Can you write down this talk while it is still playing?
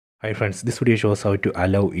Hi friends, this video shows how to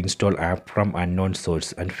allow install app from unknown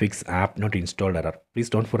source and fix app not installed error. Please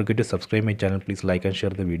don't forget to subscribe my channel. Please like and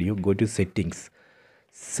share the video. Go to settings.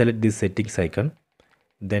 Select this settings icon.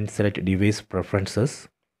 Then select device preferences.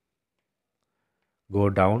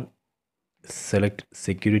 Go down. Select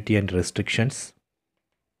security and restrictions.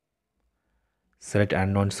 Select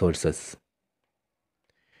unknown sources.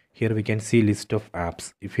 Here we can see list of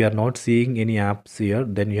apps. If you are not seeing any apps here,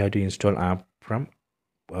 then you have to install app from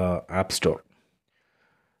App Store.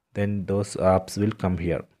 Then those apps will come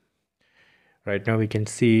here. Right now we can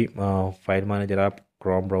see file manager app,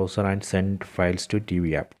 Chrome browser, and send files to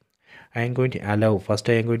TV app. I am going to allow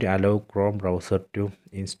Chrome browser to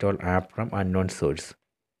install app from unknown source.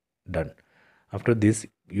 Done. After this,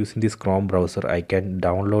 using this Chrome browser, I can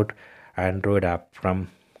download Android app from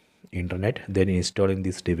internet, then installing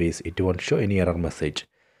this device. It won't show any error message.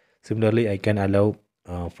 Similarly, I can allow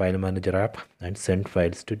file manager app and send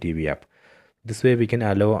files to TV app. This way we can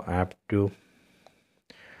allow app to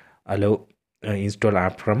install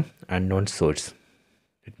app from unknown source.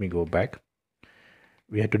 Let me go back.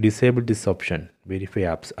 We have to disable this option, verify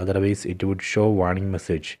apps, otherwise it would show warning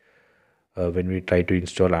message when we try to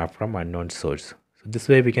install app from unknown source. So this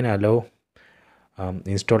way we can allow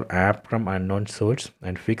install app from unknown source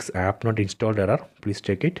and fix app not installed error. Please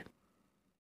check it.